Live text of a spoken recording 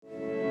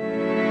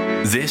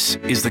This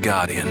is The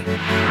Guardian.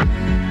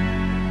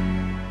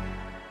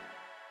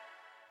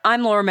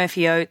 I'm Laura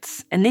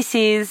Murphy-Oates, and this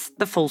is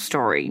The Full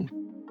Story.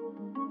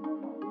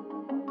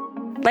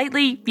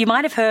 Lately, you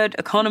might have heard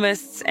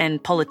economists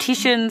and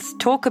politicians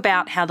talk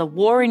about how the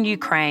war in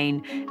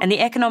Ukraine and the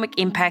economic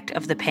impact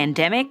of the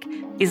pandemic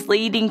is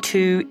leading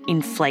to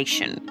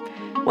inflation.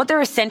 What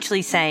they're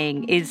essentially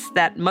saying is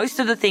that most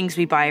of the things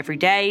we buy every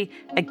day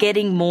are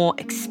getting more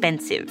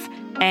expensive,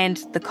 and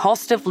the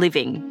cost of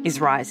living is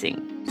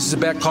rising. This is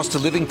about cost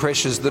of living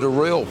pressures that are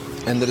real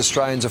and that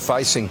Australians are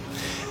facing,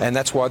 and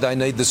that's why they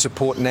need the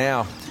support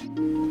now.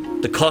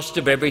 The cost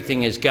of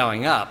everything is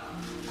going up,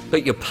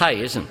 but your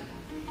pay isn't.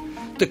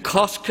 The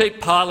costs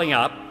keep piling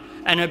up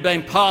and have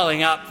been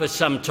piling up for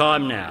some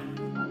time now.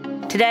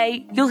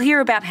 Today, you'll hear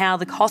about how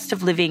the cost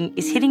of living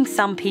is hitting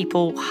some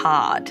people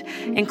hard,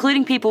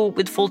 including people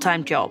with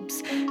full-time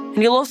jobs.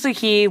 And you'll also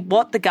hear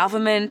what the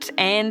government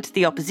and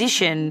the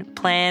opposition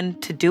plan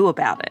to do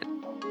about it.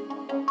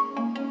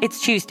 It's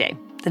Tuesday,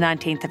 the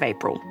 19th of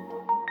April.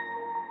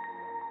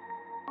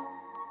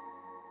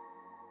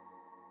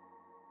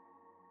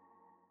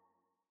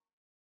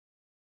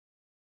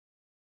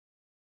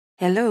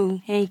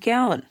 Hello, how you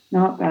going?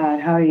 Not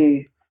bad, how are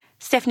you?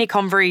 Stephanie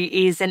Convery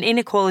is an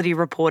inequality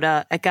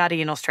reporter at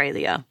Guardian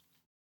Australia.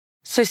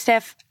 So,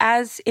 Steph,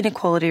 as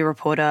inequality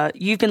reporter,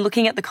 you've been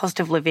looking at the cost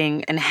of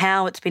living and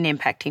how it's been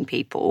impacting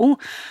people.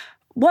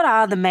 What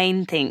are the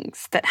main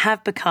things that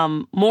have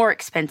become more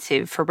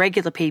expensive for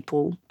regular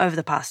people over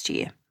the past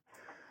year?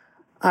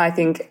 I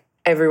think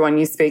everyone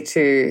you speak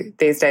to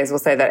these days will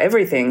say that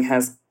everything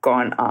has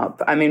gone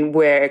up. I mean,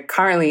 we're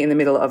currently in the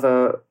middle of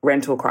a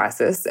rental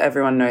crisis.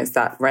 Everyone knows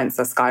that rents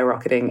are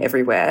skyrocketing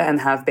everywhere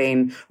and have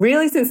been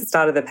really since the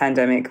start of the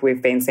pandemic.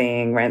 We've been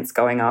seeing rents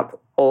going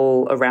up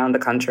all around the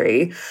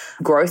country.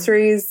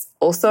 Groceries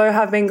also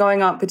have been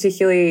going up,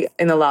 particularly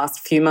in the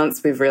last few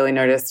months. We've really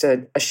noticed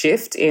a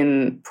shift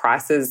in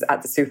prices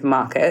at the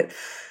supermarket.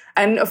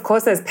 And of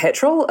course, there's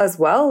petrol as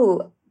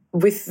well.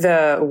 With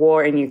the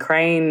war in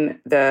Ukraine,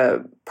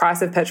 the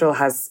price of petrol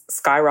has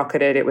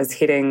skyrocketed. It was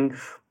hitting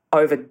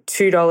over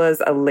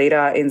 $2 a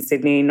litre in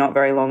Sydney not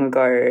very long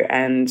ago.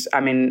 And I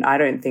mean, I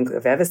don't think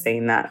we've ever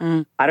seen that.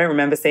 I don't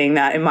remember seeing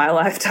that in my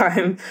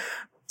lifetime.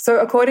 So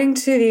according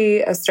to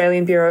the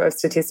Australian Bureau of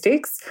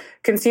Statistics,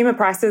 consumer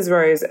prices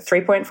rose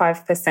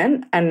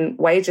 3.5% and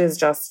wages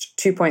just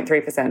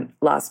 2.3%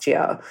 last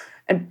year.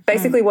 And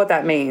basically what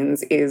that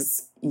means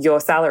is your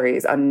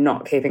salaries are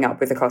not keeping up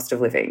with the cost of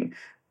living.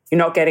 You're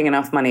not getting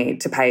enough money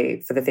to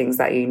pay for the things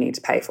that you need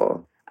to pay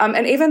for.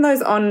 And even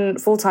those on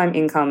full-time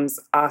incomes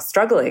are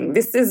struggling.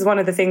 This is one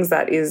of the things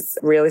that is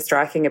really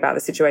striking about the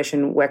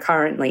situation we're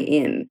currently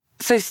in.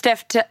 So,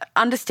 Steph, to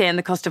understand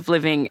the cost of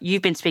living,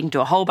 you've been speaking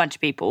to a whole bunch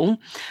of people.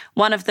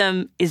 One of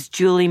them is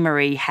Julie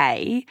Marie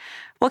Hay.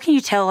 What can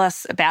you tell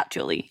us about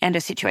Julie and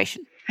her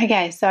situation?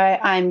 Okay, so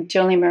I'm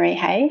Julie Marie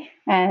Hay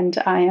and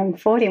I am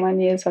 41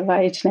 years of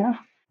age now.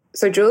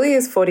 So Julie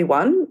is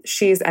 41.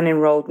 She's an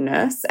enrolled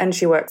nurse and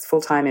she works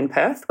full-time in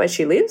Perth, where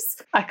she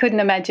lives. I couldn't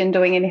imagine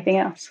doing anything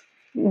else.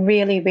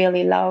 Really,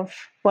 really love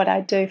what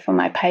I do for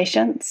my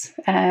patients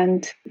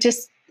and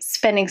just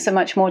spending so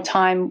much more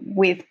time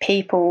with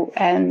people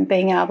and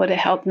being able to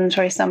help them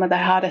through some of the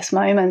hardest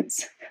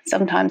moments.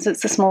 Sometimes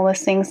it's the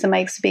smallest things that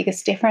makes the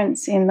biggest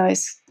difference in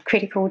those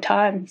critical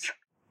times.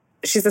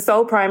 She's the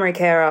sole primary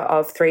carer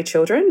of 3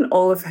 children,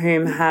 all of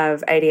whom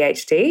have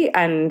ADHD.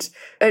 And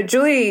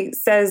Julie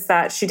says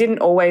that she didn't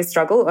always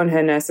struggle on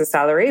her nurse's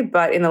salary,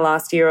 but in the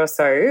last year or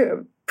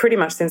so, pretty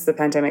much since the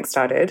pandemic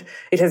started,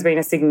 it has been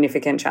a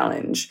significant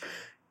challenge.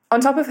 On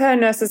top of her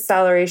nurse's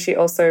salary, she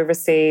also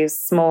receives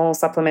small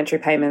supplementary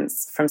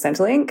payments from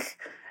Centrelink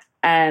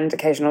and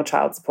occasional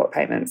child support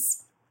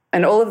payments.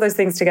 And all of those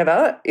things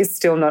together is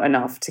still not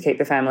enough to keep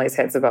the family's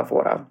heads above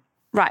water.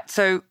 Right.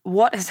 So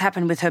what has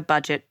happened with her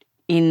budget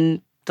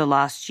in the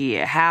last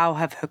year? How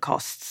have her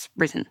costs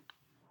risen?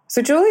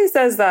 So Julie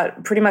says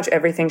that pretty much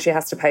everything she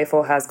has to pay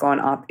for has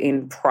gone up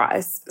in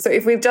price. So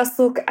if we just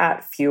look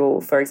at fuel,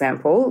 for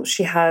example,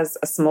 she has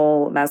a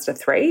small Mazda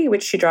 3,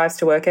 which she drives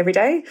to work every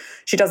day.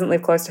 She doesn't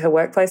live close to her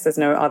workplace. There's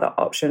no other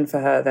option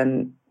for her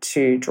than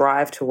to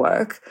drive to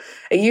work.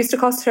 It used to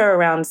cost her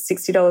around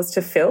 $60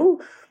 to fill.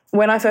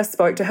 When I first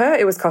spoke to her,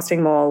 it was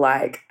costing more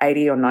like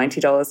 $80 or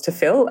 $90 to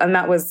fill, and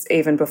that was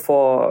even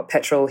before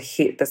petrol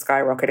hit the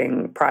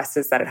skyrocketing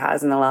prices that it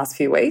has in the last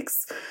few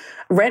weeks.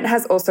 Rent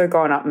has also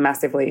gone up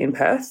massively in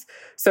Perth.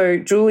 So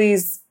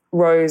Julie's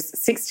rose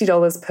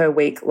 $60 per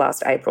week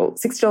last April,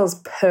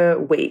 $60 per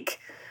week.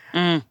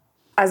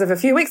 As of a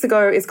few weeks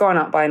ago, it's gone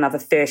up by another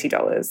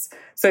 $30.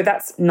 So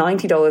that's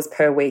 $90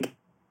 per week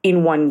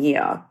in 1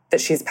 year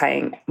that she's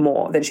paying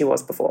more than she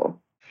was before.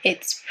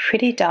 It's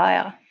pretty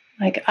dire.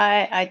 Like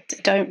I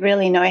don't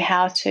really know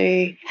how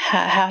to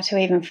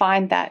even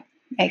find that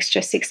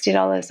extra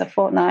 $60 a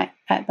fortnight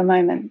at the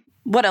moment.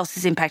 What else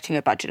is impacting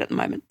her budget at the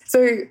moment?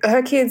 So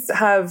her kids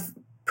have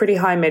pretty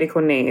high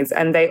medical needs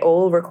and they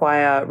all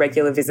require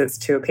regular visits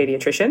to a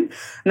paediatrician. And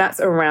that's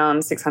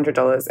around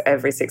 $600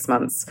 every 6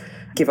 months,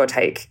 give or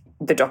take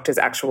the doctor's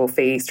actual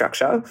fee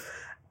structure.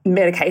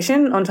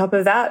 medication on top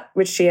of that,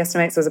 which she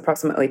estimates was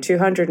approximately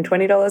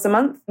 $220 a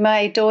month.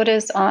 My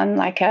daughter's on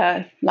like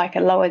a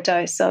lower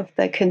dose of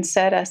the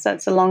Concerta, so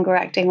it's a longer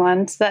acting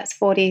one. So that's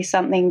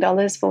 $40-something,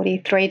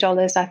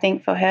 $43 I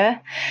think for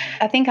her.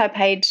 I think I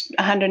paid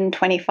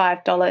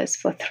 $125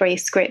 for 3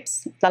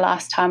 scripts the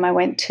last time I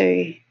went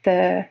to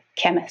the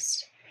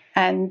chemist.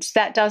 And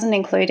that doesn't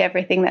include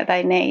everything that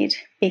they need,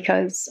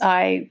 because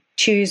I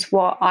choose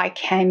what I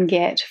can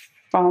get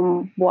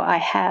from what I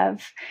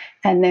have,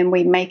 and then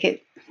we make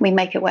it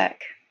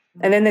work.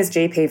 And then there's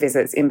GP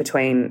visits in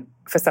between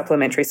for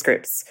supplementary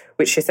scripts,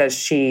 which she says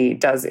she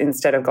does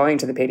instead of going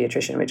to the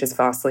paediatrician, which is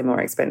vastly more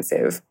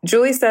expensive.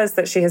 Julie says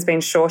that she has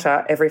been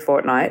shorter every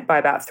fortnight by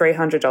about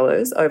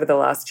 $300 over the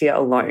last year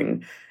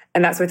alone,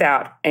 and that's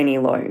without any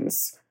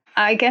loans.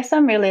 I guess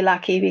I'm really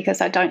lucky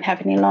because I don't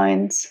have any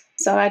loans.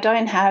 So I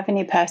don't have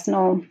any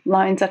personal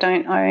loans. I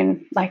don't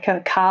own like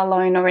a car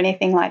loan or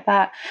anything like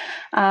that.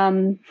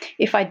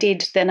 If I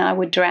did, then I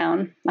would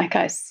drown. Like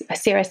I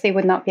seriously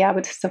would not be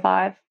able to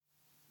survive.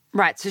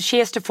 Right, so she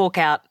has to fork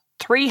out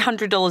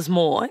 $300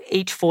 more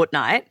each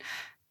fortnight.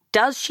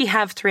 Does she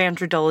have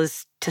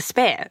 $300 to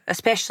spare,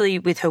 especially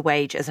with her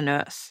wage as a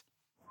nurse?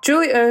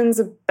 Julie earns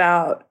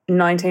about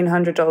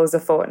 $1,900 a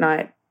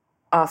fortnight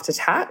after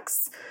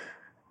tax.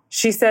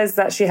 She says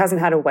that she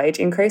hasn't had a wage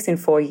increase in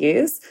 4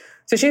 years.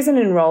 So she's an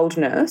enrolled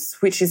nurse,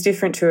 which is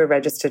different to a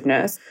registered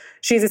nurse.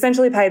 She's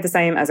essentially paid the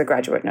same as a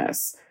graduate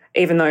nurse,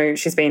 even though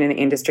she's been in the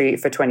industry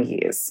for 20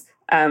 years.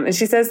 And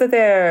she says that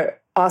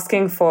they're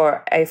asking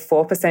for a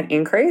 4%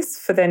 increase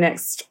for their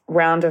next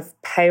round of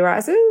pay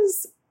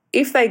rises.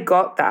 If they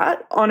got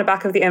that, on a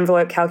back of the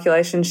envelope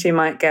calculation, she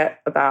might get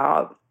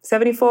about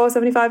 $74,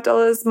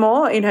 $75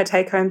 more in her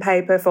take-home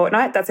pay per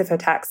fortnight. That's if her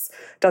tax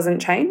doesn't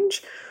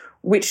change,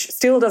 which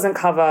still doesn't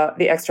cover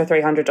the extra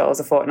 $300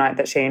 a fortnight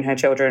that she and her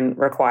children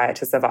require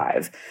to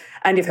survive.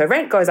 And if her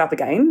rent goes up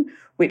again,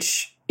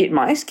 which it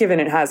might, given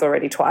it has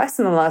already twice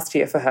in the last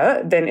year for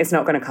her, then it's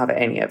not going to cover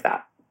any of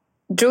that.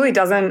 Julie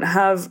doesn't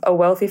have a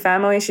wealthy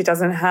family. She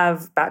doesn't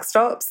have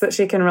backstops that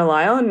she can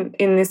rely on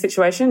in this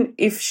situation.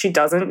 If she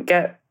doesn't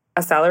get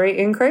a salary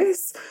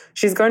increase,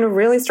 she's going to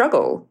really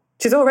struggle.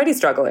 She's already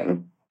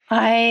struggling.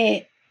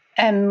 I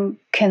am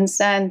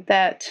concerned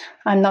that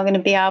I'm not going to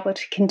be able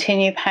to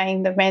continue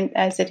paying the rent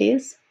as it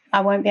is.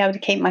 I won't be able to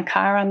keep my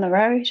car on the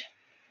road.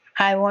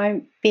 I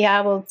won't be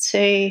able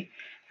to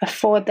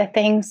afford the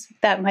things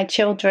that my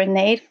children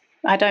need.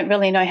 I don't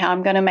really know how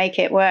I'm going to make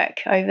it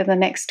work over the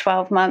next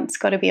 12 months,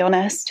 got to be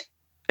honest.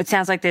 It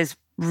sounds like there's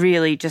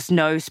really just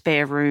no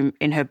spare room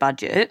in her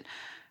budget.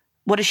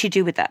 What does she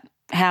do with that?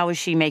 How is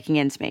she making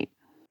ends meet?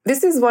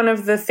 This is one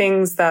of the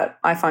things that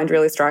I find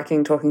really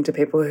striking talking to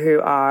people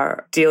who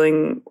are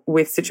dealing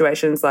with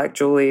situations like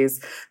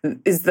Julie's,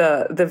 is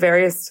the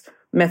various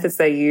methods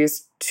they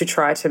use to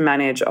try to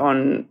manage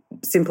on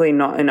simply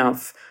not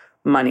enough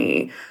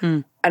money.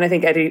 And I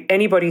think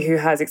anybody who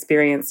has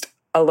experienced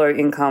a low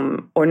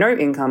income or no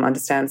income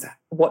understands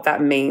what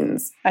that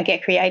means. I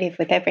get creative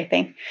with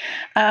everything.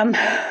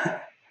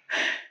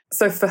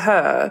 So for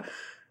her,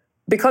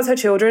 because her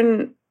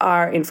children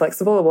are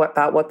inflexible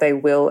about what they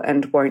will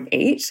and won't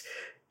eat,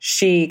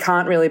 she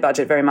can't really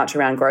budget very much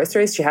around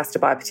groceries. She has to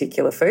buy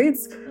particular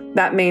foods.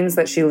 That means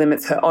that she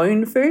limits her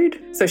own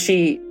food. So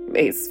she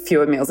eats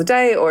fewer meals a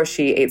day, or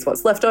she eats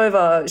what's left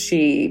over.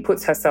 She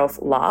puts herself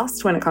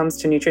last when it comes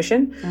to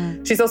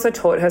nutrition. She's also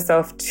taught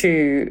herself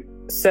to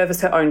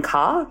service her own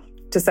car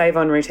to save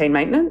on routine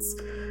maintenance.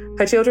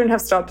 Her children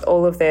have stopped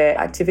all of their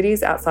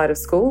activities outside of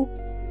school.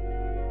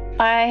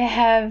 I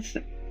have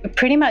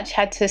pretty much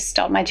had to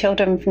stop my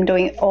children from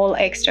doing all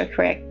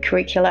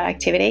extracurricular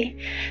activity.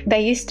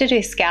 They used to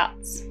do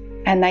Scouts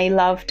and they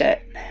loved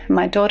it.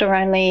 My daughter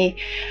only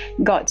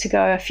got to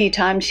go a few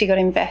times. She got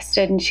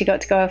invested and she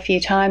got to go a few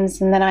times,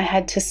 and then I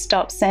had to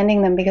stop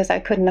sending them because I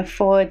couldn't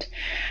afford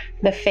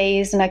the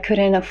fees and I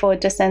couldn't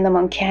afford to send them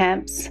on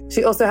camps.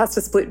 She also has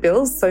to split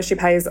bills, so she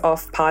pays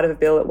off part of a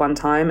bill at one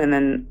time and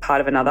then part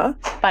of another.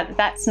 But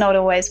that's not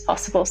always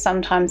possible.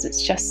 Sometimes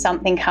it's just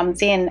something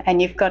comes in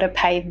and you've got to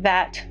pay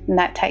that, and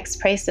that takes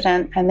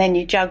precedent, and then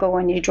you juggle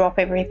and you drop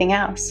everything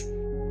else.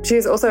 She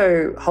is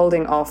also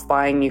holding off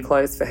buying new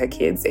clothes for her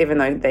kids, even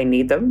though they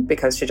need them,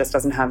 because she just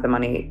doesn't have the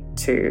money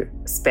to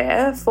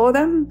spare for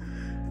them.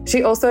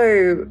 She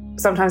also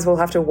sometimes will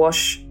have to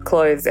wash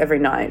clothes every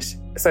night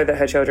so that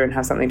her children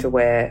have something to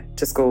wear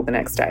to school the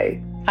next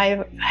day.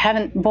 I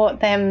haven't bought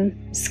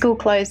them school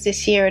clothes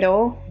this year at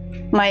all.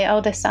 My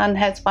eldest son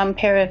has one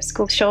pair of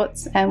school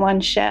shorts and one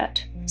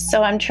shirt.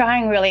 So I'm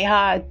trying really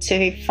hard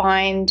to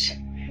find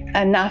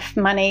enough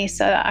money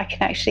so that I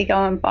can actually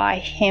go and buy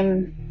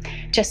him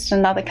just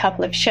another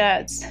couple of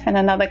shirts and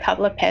another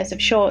couple of pairs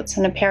of shorts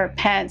and a pair of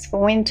pants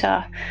for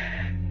winter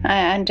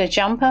and a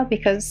jumper,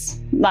 because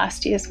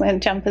last year's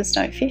when jumpers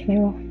don't fit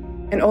anymore.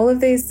 And all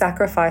of these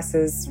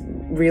sacrifices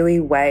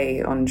really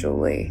weigh on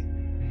Julie.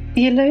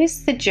 You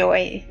lose the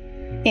joy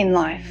in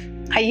life.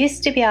 I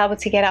used to be able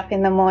to get up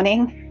in the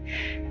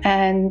morning,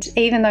 and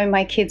even though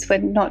my kids were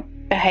not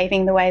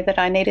behaving the way that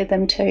I needed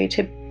them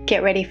to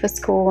get ready for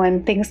school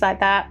and things like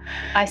that,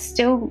 I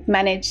still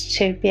managed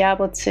to be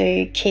able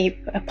to keep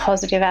a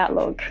positive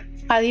outlook.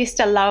 I used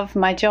to love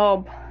my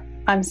job.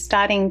 I'm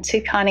starting to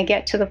kind of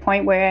get to the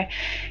point where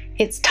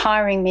it's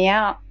tiring me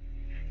out.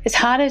 It's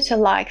harder to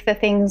like the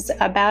things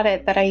about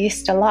it that I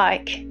used to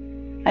like.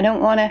 I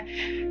don't want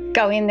to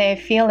go in there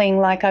feeling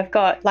like I've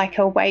got like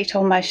a weight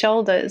on my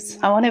shoulders.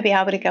 I want to be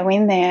able to go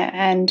in there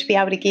and be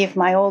able to give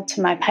my all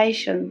to my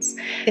patients.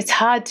 It's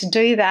hard to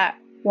do that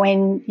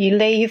when you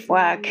leave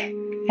work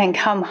and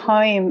come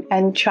home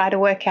and try to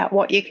work out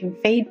what you can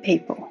feed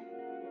people.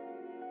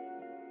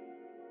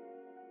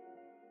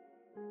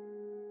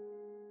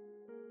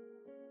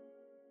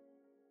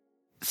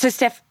 So,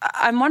 Steph,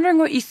 I'm wondering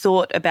what you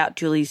thought about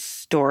Julie's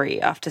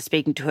story after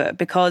speaking to her,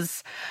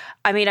 because,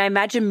 I mean, I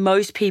imagine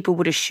most people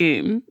would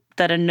assume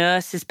that a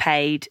nurse is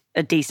paid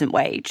a decent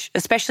wage,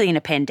 especially in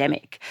a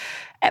pandemic.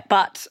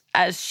 But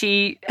as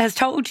she has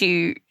told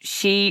you,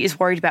 she is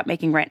worried about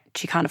making rent.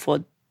 She can't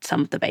afford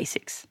some of the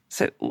basics.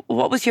 So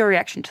what was your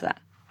reaction to that?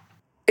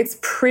 It's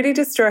pretty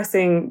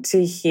distressing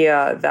to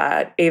hear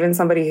that even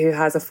somebody who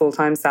has a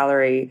full-time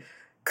salary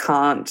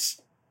can't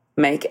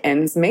make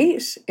ends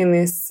meet in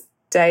this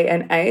day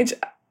and age.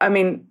 I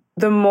mean,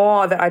 the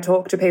more that I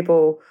talk to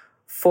people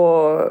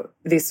for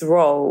this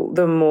role,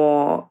 the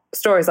more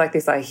stories like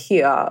this I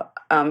hear.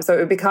 So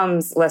it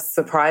becomes less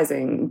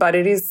surprising, but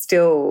it is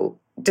still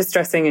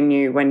distressing and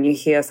new when you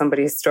hear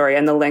somebody's story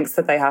and the lengths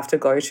that they have to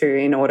go to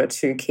in order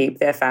to keep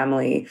their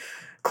family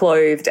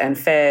clothed and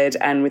fed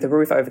and with a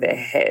roof over their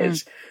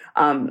head.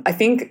 I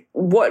think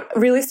what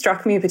really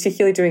struck me,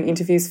 particularly doing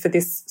interviews for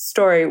this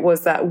story,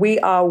 was that we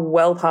are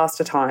well past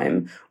a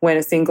time when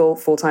a single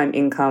full-time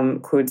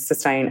income could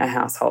sustain a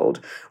household.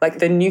 Like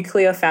the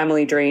nuclear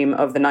family dream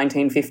of the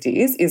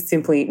 1950s is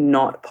simply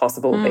not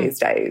possible these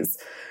days.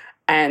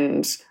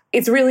 And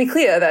it's really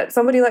clear that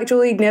somebody like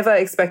Julie never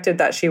expected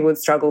that she would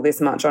struggle this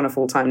much on a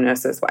full-time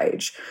nurse's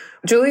wage.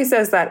 Julie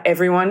says that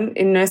everyone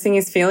in nursing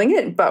is feeling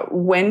it, but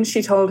when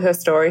she told her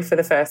story for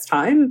the first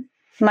time,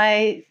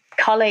 my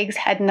colleagues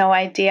had no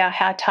idea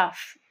how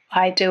tough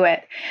I do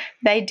it.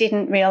 They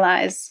didn't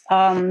realise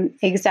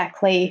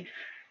exactly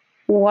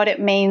what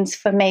it means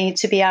for me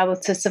to be able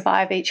to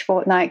survive each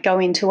fortnight, go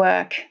into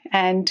work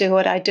and do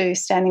what I do,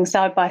 standing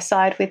side by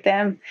side with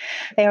them.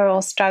 They're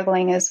all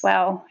struggling as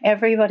well.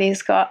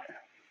 Everybody's got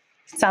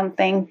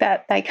something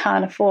that they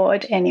can't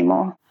afford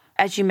anymore.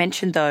 As you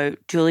mentioned, though,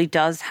 Julie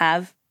does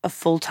have a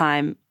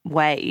full-time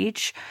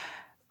wage.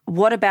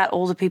 What about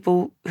all the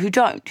people who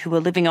don't, who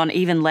are living on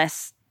even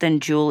less than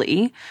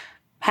Julie?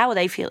 How are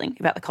they feeling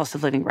about the cost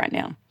of living right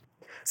now?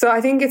 So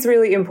I think it's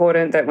really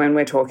important that when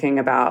we're talking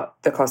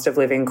about the cost of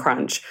living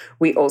crunch,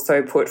 we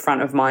also put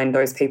front of mind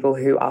those people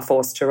who are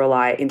forced to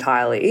rely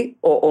entirely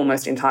or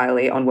almost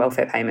entirely on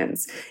welfare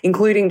payments,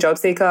 including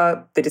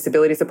JobSeeker, the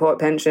disability support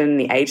pension,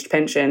 the aged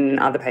pension, and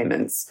other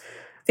payments.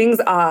 Things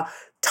are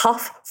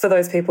tough for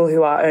those people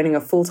who are earning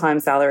a full-time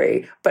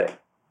salary, but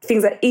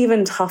things are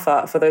even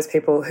tougher for those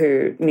people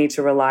who need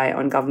to rely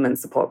on government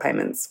support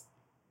payments.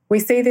 We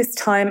see this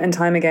time and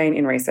time again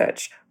in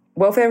research.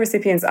 Welfare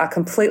recipients are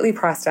completely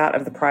priced out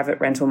of the private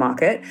rental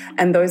market,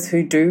 and those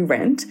who do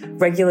rent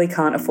regularly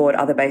can't afford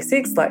other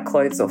basics like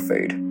clothes or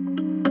food.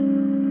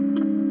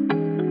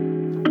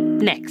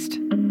 Next,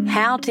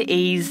 how to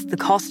ease the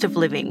cost of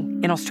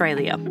living in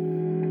Australia.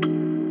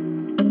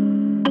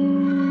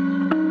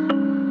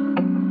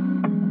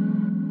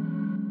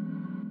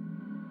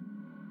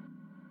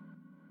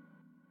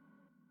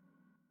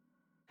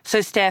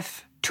 So,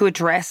 Steph, to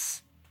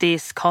address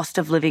this cost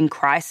of living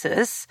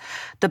crisis,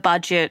 the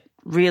budget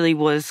really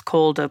was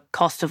called a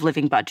cost of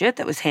living budget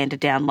that was handed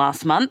down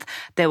last month.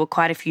 There were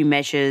quite a few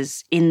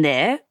measures in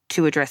there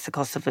to address the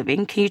cost of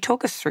living. Can you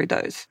talk us through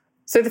those?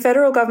 So the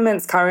federal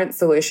government's current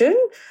solution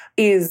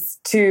is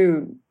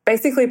to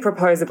basically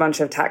propose a bunch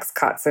of tax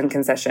cuts and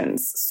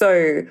concessions.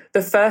 So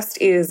the first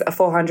is a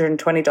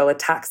 $420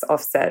 tax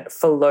offset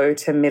for low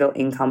to middle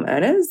income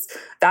earners.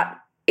 That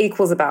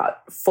equals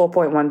about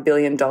 $4.1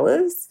 billion.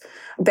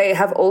 They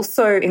have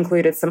also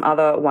included some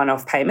other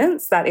one-off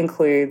payments. That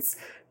includes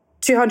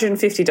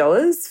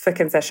 $250 for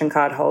concession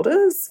card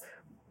holders.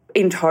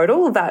 In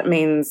total, that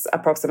means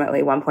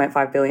approximately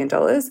 $1.5 billion.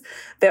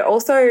 They're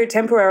also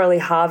temporarily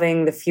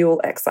halving the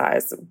fuel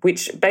excise,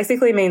 which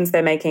basically means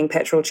they're making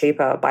petrol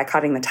cheaper by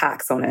cutting the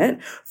tax on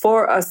it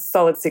for a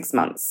solid 6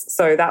 months.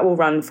 So that will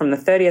run from the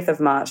 30th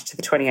of March to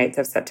the 28th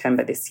of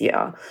September this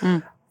year.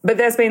 But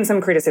there's been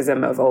some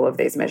criticism of all of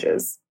these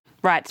measures.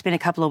 Right, it's been a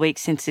couple of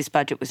weeks since this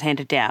budget was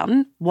handed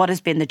down. What has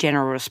been the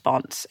general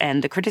response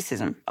and the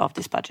criticism of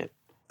this budget?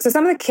 So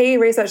some of the key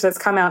research that's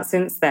come out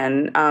since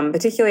then,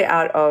 particularly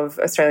out of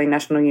Australian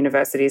National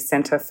University's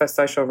Centre for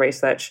Social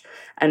Research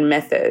and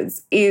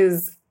Methods,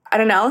 is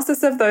an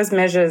analysis of those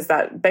measures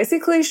that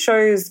basically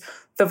shows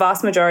the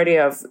vast majority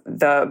of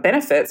the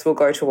benefits will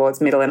go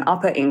towards middle and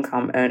upper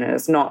income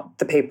earners, not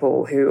the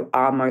people who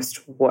are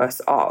most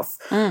worse off.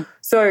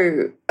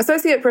 So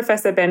Associate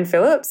Professor Ben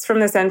Phillips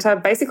from the Centre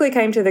basically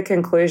came to the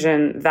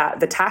conclusion that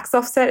the tax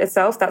offset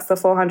itself, that's the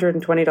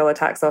 $420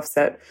 tax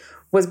offset,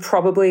 was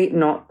probably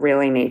not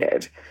really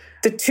needed.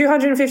 The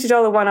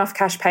 $250 one-off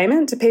cash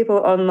payment to people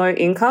on low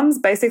incomes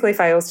basically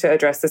fails to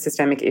address the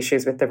systemic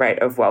issues with the rate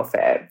of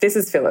welfare. This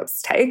is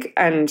Phillips' take,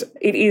 and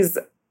it is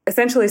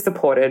essentially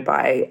supported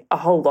by a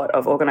whole lot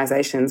of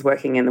organisations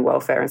working in the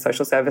welfare and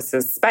social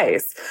services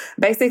space.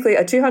 Basically,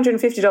 a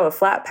 $250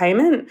 flat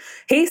payment,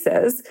 he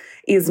says,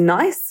 is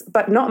nice,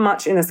 but not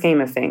much in the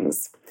scheme of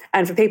things.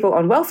 And for people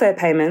on welfare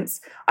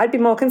payments, I'd be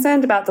more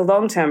concerned about the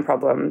long-term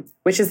problem,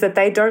 which is that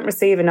they don't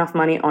receive enough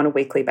money on a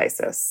weekly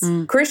basis.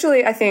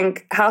 Crucially, I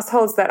think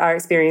households that are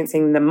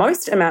experiencing the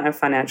most amount of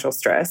financial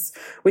stress,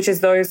 which is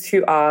those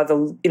who are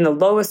in the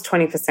lowest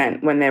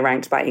 20% when they're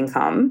ranked by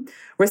income,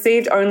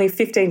 received only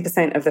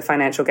 15% of the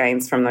financial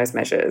gains from those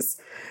measures.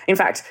 In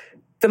fact,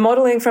 the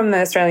modelling from the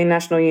Australian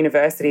National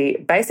University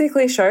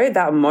basically showed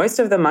that most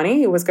of the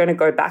money was going to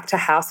go back to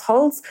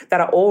households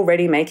that are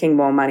already making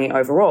more money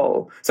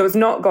overall. So it's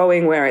not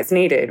going where it's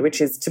needed,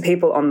 which is to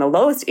people on the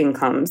lowest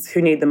incomes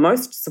who need the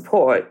most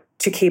support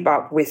to keep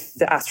up with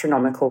the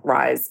astronomical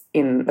rise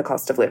in the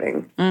cost of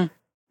living.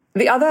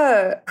 The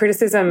other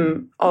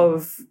criticism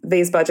of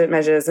these budget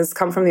measures has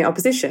come from the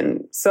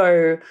opposition.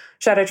 So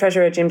Shadow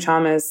Treasurer Jim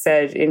Chalmers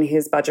said in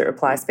his budget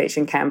reply speech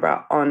in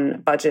Canberra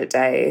on Budget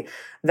Day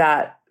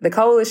that the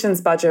Coalition's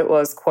budget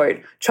was,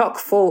 quote, chock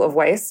full of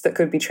waste that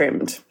could be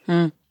trimmed.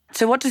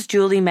 So what does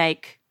Julie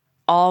make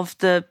of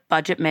the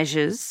budget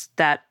measures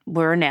that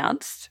were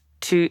announced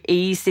to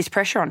ease this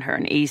pressure on her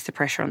and ease the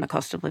pressure on the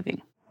cost of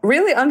living?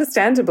 Really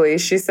understandably,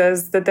 she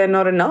says that they're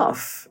not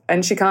enough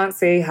and she can't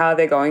see how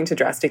they're going to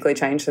drastically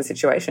change the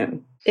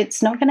situation.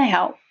 It's not going to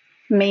help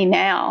me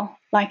now.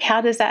 Like,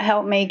 how does that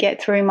help me get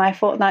through my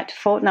fortnight to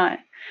fortnight?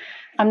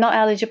 I'm not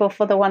eligible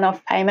for the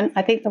one-off payment.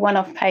 I think the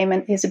one-off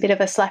payment is a bit of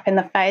a slap in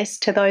the face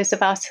to those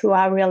of us who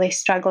are really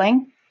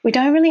struggling. We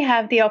don't really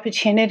have the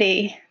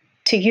opportunity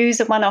to use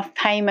a one-off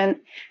payment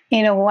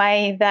in a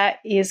way that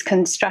is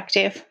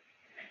constructive.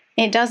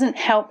 It doesn't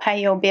help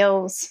pay your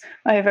bills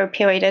over a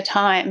period of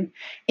time.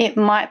 It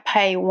might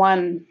pay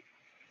one.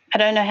 I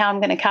don't know how I'm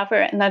going to cover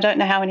it, and I don't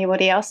know how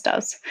anybody else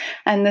does.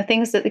 And the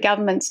things that the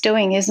government's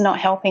doing is not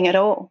helping at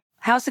all.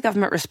 How's the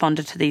government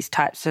responded to these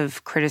types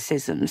of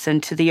criticisms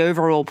and to the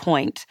overall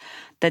point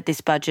that this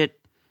budget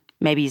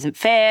maybe isn't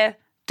fair,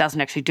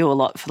 doesn't actually do a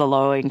lot for the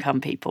lower income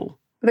people?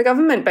 The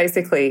government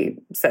basically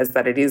says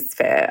that it is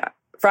fair.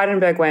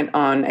 Frydenberg went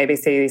on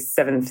ABC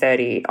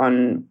 7:30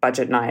 on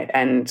budget night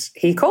and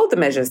he called the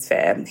measures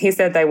fair. He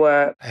said they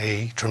were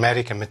a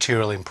dramatic and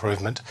material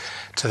improvement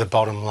to the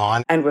bottom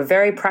line and were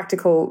very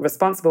practical,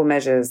 responsible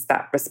measures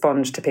that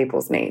respond to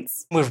people's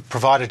needs. We've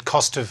provided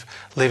cost of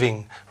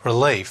living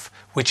relief,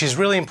 which is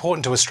really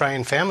important to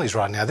Australian families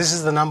right now. This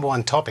is the number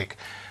one topic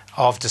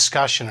of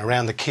discussion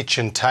around the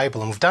kitchen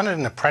table, and we've done it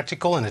in a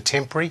practical, in a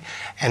temporary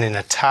and in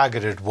a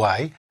targeted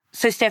way.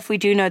 So, Steph, we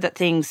do know that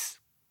things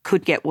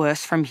could get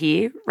worse from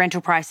here. Rental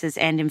prices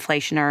and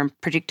inflation are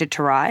predicted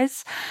to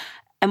rise.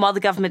 And while the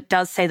government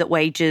does say that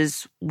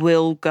wages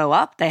will go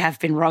up, they have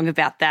been wrong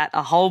about that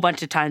a whole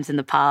bunch of times in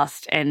the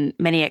past, and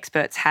many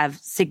experts have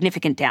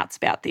significant doubts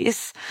about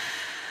this.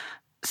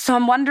 So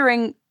I'm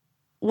wondering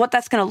what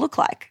that's going to look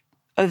like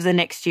over the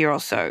next year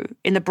or so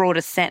in the broader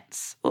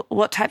sense.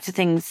 What types of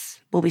things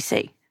will we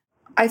see?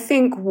 I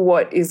think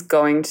what is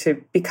going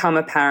to become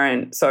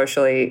apparent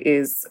socially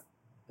is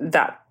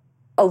that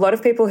a lot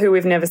of people who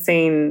we've never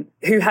seen,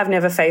 who have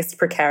never faced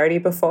precarity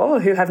before,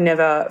 who have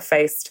never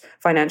faced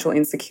financial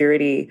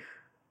insecurity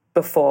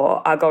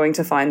before, are going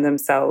to find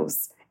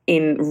themselves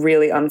in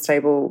really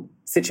unstable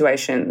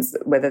situations,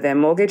 whether their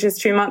mortgage is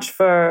too much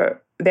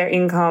for their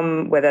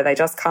income, whether they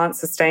just can't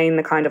sustain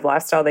the kind of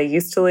lifestyle they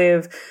used to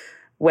live,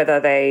 whether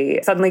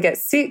they suddenly get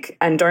sick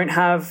and don't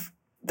have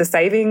the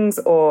savings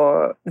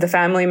or the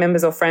family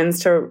members or friends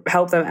to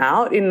help them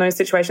out in those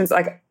situations.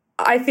 Like,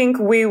 I think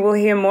we will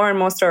hear more and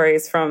more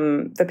stories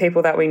from the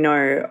people that we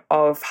know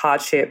of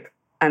hardship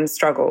and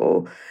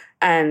struggle.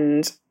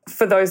 And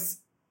for those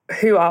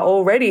who are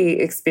already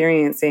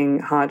experiencing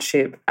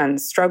hardship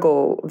and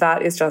struggle,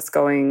 that is just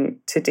going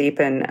to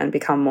deepen and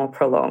become more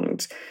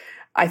prolonged.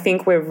 I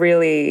think we're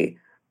really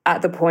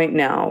at the point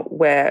now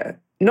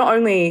where not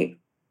only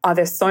are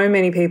there so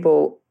many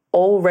people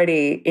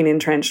already in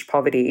entrenched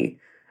poverty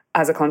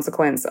as a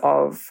consequence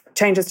of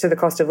changes to the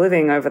cost of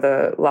living over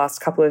the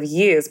last couple of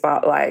years,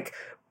 but like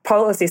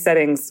policy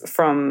settings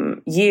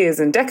from years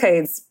and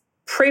decades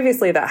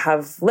previously that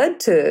have led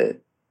to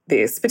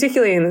this,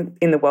 particularly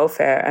in the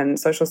welfare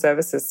and social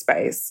services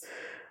space.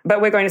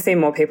 But we're going to see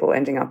more people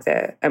ending up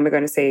there, and we're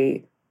going to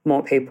see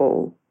more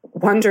people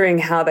wondering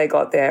how they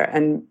got there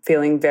and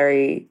feeling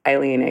very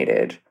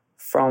alienated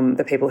from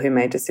the people who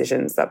made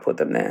decisions that put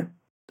them there.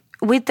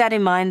 With that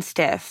in mind,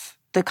 Steph,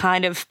 the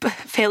kind of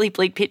fairly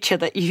bleak picture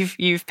that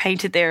you've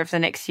painted there of the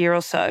next year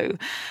or so,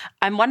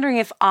 I'm wondering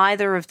if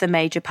either of the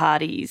major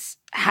parties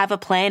have a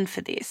plan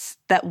for this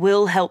that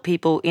will help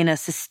people in a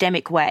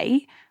systemic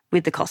way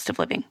with the cost of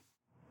living?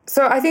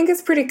 So I think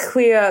it's pretty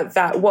clear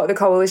that what the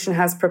coalition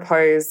has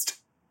proposed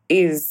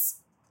is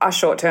a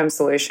short-term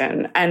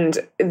solution. And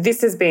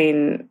this has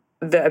been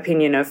the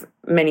opinion of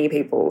many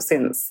people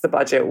since the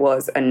budget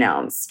was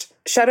announced.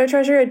 Shadow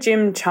Treasurer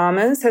Jim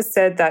Chalmers has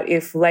said that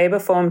if Labor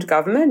formed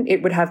government,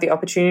 it would have the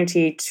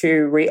opportunity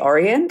to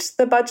reorient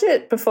the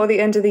budget before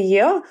the end of the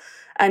year,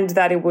 and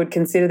that it would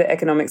consider the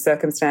economic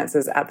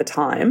circumstances at the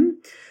time.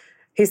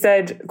 He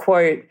said,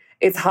 quote,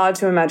 "It's hard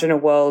to imagine a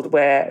world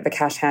where the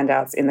cash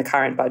handouts in the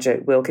current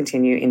budget will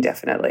continue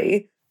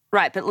indefinitely."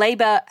 Right, but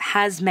Labor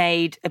has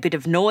made a bit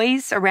of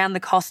noise around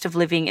the cost of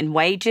living and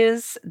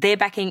wages. They're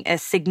backing a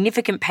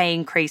significant pay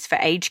increase for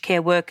aged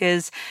care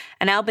workers.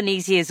 And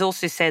Albanese has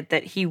also said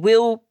that he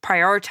will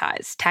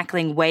prioritise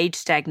tackling wage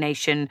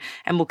stagnation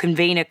and will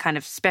convene a kind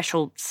of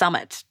special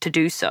summit to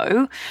do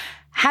so.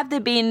 Have there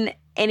been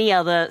any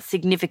other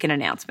significant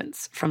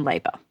announcements from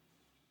Labor?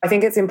 I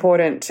think it's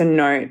important to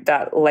note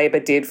that Labor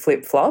did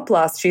flip-flop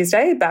last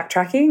Tuesday,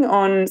 backtracking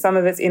on some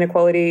of its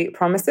inequality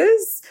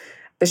promises.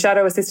 The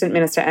Shadow Assistant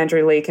Minister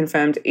Andrew Leigh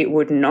confirmed it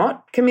would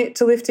not commit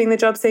to lifting the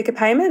job seeker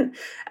payment,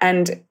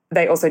 and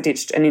they also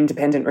ditched an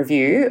independent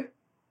review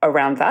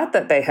around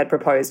that they had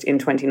proposed in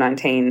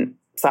 2019,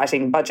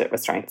 citing budget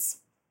restraints.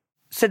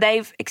 So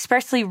they've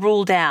expressly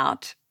ruled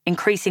out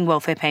increasing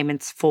welfare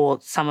payments for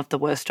some of the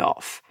worst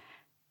off.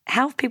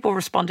 How have people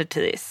responded to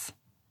this?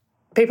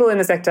 People in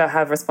the sector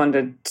have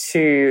responded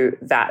to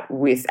that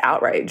with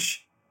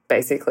outrage,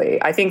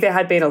 basically. I think there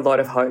had been a lot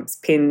of hopes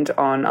pinned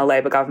on a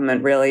Labor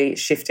government really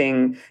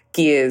shifting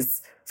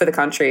gears for the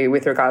country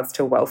with regards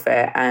to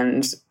welfare,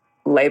 and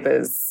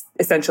Labor's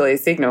essentially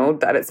signalled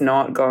that it's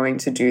not going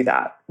to do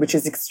that, which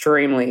is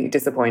extremely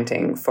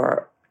disappointing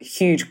for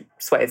huge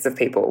swathes of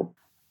people.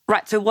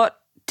 Right, so what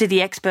do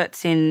the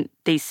experts in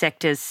these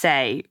sectors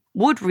say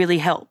would really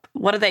help?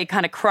 What are they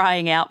kind of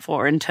crying out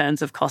for in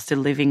terms of cost of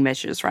living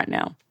measures right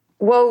now?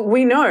 Well,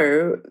 we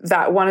know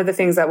that one of the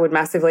things that would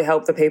massively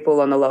help the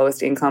people on the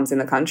lowest incomes in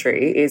the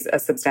country is a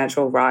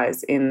substantial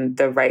rise in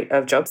the rate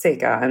of job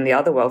seeker and the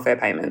other welfare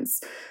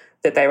payments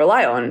that they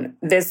rely on.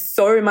 There's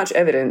so much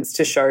evidence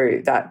to show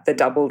that the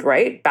doubled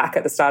rate back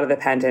at the start of the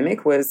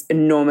pandemic was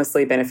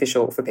enormously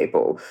beneficial for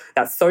people.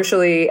 That's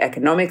socially,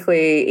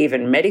 economically,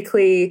 even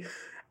medically.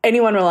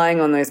 Anyone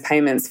relying on those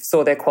payments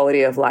saw their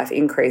quality of life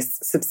increase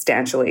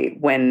substantially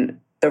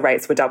when the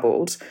rates were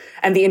doubled.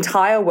 And the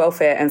entire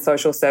welfare and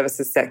social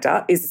services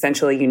sector is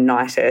essentially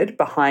united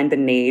behind the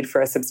need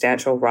for a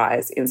substantial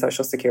rise in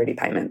social security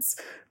payments.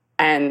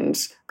 And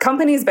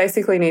companies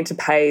basically need to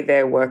pay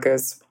their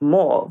workers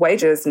more.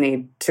 Wages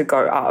need to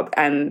go up.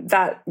 And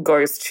that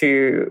goes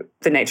to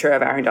the nature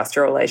of our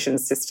industrial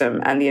relations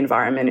system and the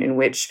environment in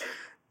which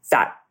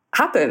that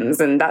happens.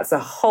 And that's a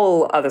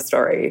whole other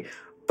story.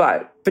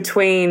 But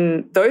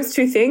between those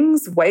two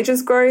things,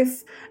 wages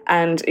growth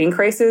and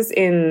increases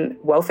in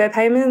welfare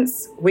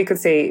payments, we could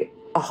see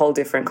a whole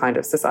different kind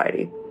of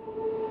society.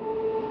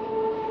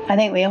 I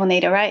think we all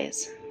need a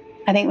raise.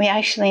 I think we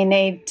actually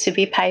need to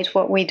be paid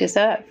what we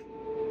deserve,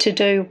 to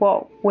do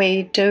what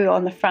we do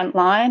on the front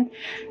line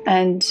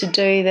and to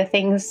do the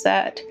things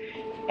that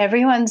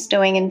everyone's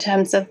doing in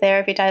terms of their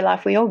everyday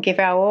life. We all give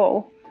our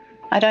all.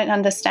 I don't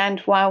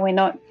understand why we're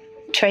not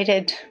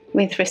treated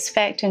with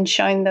respect and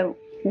shown that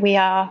we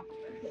are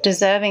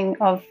deserving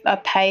of a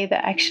pay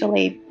that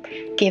actually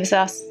gives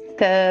us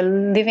the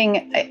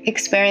living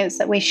experience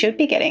that we should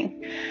be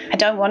getting. I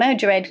don't want to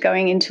dread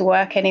going into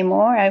work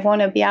anymore. I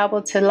want to be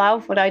able to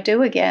love what I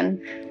do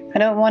again. I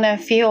don't want to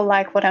feel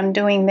like what I'm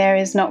doing there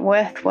is not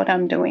worth what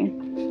I'm doing.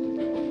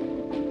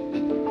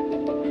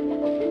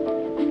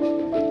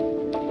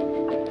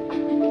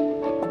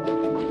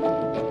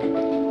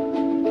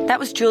 That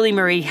was Julie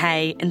Marie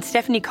Hay and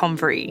Stephanie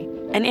Convery,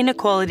 an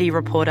inequality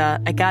reporter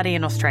at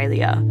Guardian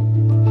Australia.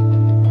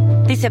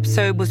 This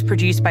episode was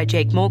produced by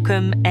Jake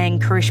Morecambe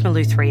and Karishma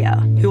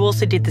Luthria, who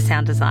also did the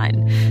sound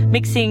design,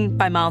 mixing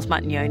by Miles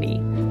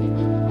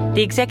Martignoni.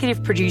 The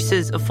executive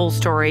producers of Full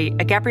Story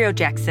are Gabrielle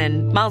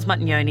Jackson, Miles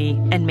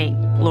Martignoni, and me,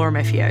 Laura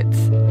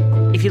Murphy-Oates.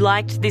 If you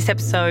liked this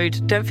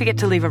episode, don't forget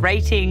to leave a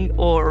rating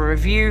or a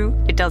review.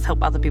 It does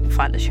help other people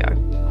find the show.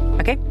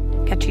 Okay,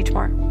 catch you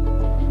tomorrow.